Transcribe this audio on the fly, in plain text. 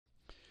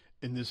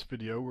In this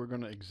video, we're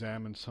going to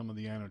examine some of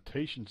the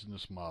annotations in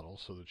this model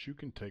so that you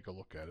can take a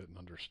look at it and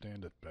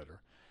understand it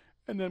better.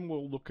 And then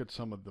we'll look at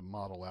some of the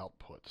model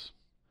outputs.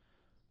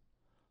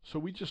 So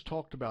we just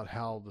talked about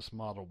how this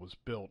model was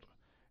built.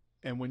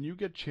 And when you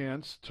get a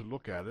chance to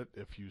look at it,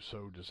 if you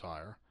so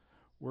desire,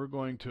 we're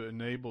going to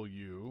enable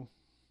you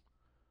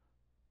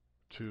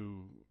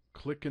to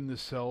click in the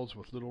cells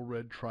with little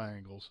red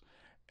triangles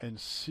and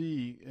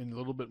see in a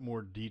little bit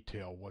more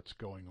detail what's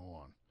going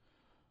on.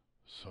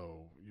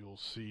 So you'll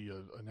see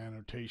an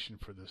annotation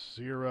for this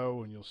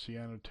 0, and you'll see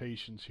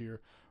annotations here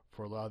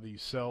for a lot of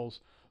these cells.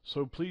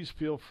 So please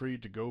feel free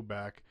to go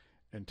back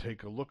and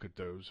take a look at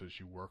those as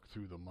you work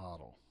through the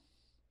model.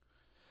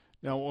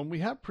 Now when we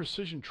have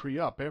Precision Tree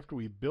up, after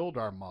we build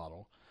our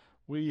model,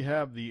 we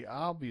have the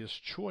obvious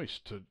choice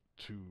to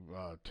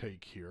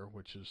take here,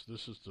 which is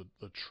this is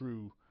the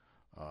true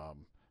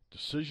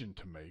decision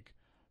to make,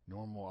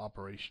 normal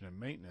operation and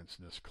maintenance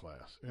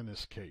in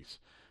this case.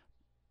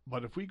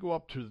 But if we go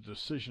up to the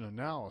decision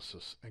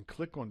analysis and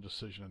click on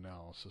decision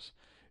analysis,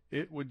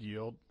 it would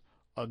yield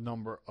a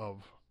number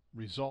of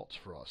results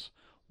for us.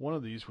 One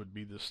of these would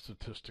be the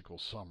statistical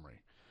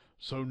summary.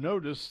 So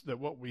notice that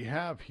what we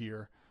have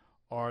here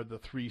are the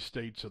 3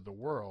 states of the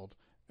world,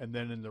 and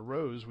then in the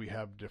rows we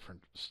have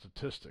different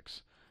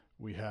statistics.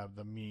 We have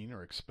the mean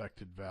or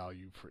expected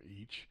value for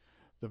each,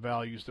 the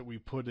values that we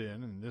put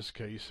in this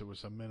case it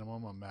was a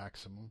minimum, a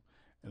maximum,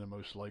 and a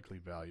most likely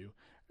value.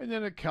 And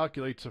then it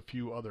calculates a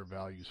few other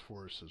values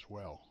for us as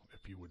well,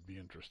 if you would be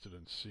interested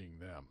in seeing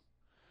them.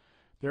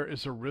 There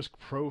is a risk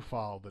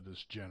profile that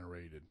is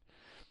generated.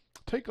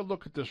 Take a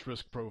look at this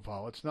risk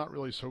profile. It's not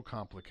really so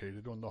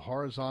complicated. On the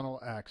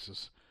horizontal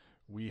axis,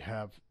 we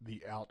have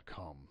the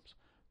outcomes.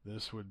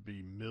 This would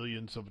be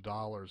millions of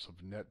dollars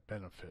of net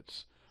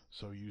benefits.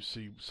 So you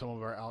see some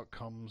of our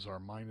outcomes are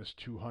minus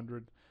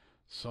 200,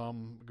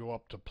 some go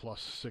up to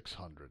plus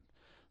 600.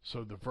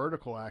 So the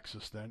vertical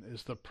axis then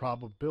is the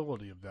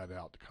probability of that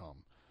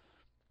outcome.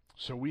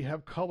 So we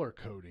have color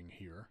coding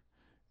here.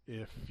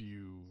 If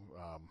you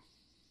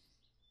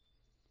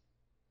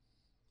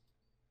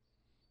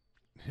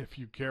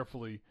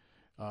carefully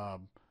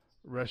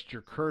rest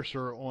your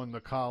cursor on the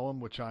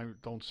column, which I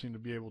don't seem to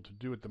be able to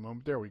do at the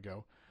moment, there we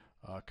go.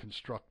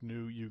 Construct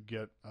new, you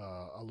get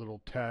a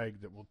little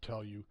tag that will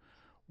tell you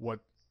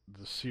what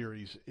the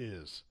series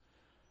is.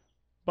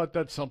 But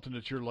that's something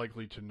that you're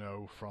likely to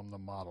know from the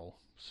model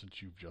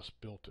since you've just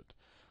built it.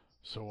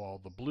 So all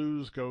the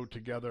blues go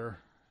together,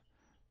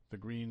 the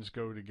greens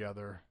go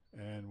together,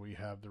 and we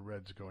have the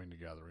reds going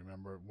together.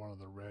 Remember, one of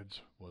the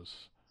reds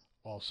was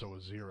also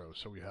a 0.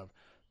 So we have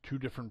 2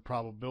 different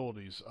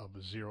probabilities of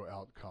a 0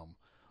 outcome.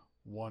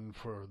 One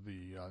for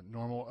the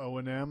normal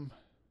O&M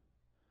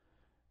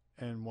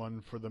and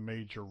one for the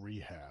major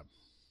rehab.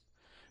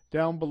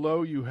 Down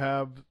below you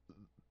have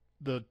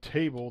the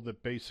table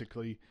that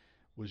basically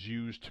was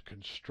used to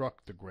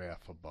construct the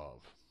graph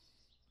above.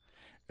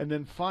 And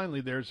then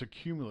finally there's a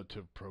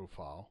cumulative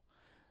profile.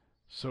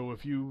 So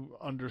if you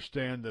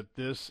understand that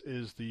this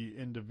is the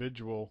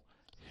individual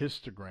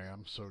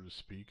histogram, so to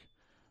speak,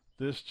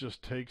 this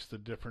just takes the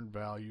different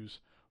values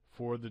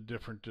for the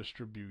different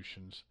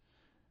distributions.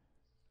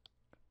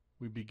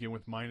 We begin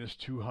with minus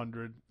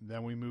 200,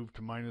 then we move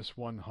to minus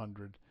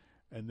 100,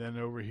 and then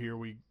over here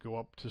we go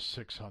up to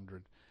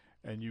 600.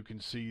 And you can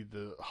see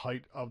the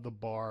height of the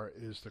bar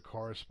is the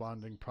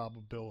corresponding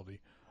probability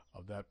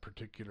of that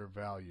particular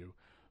value.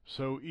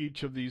 So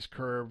each of these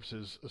curves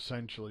is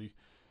essentially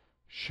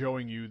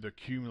showing you the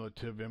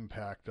cumulative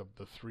impact of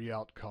the 3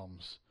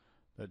 outcomes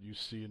that you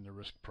see in the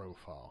risk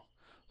profile.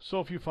 So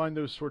if you find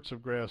those sorts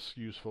of graphs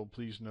useful,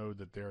 please know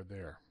that they're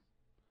there.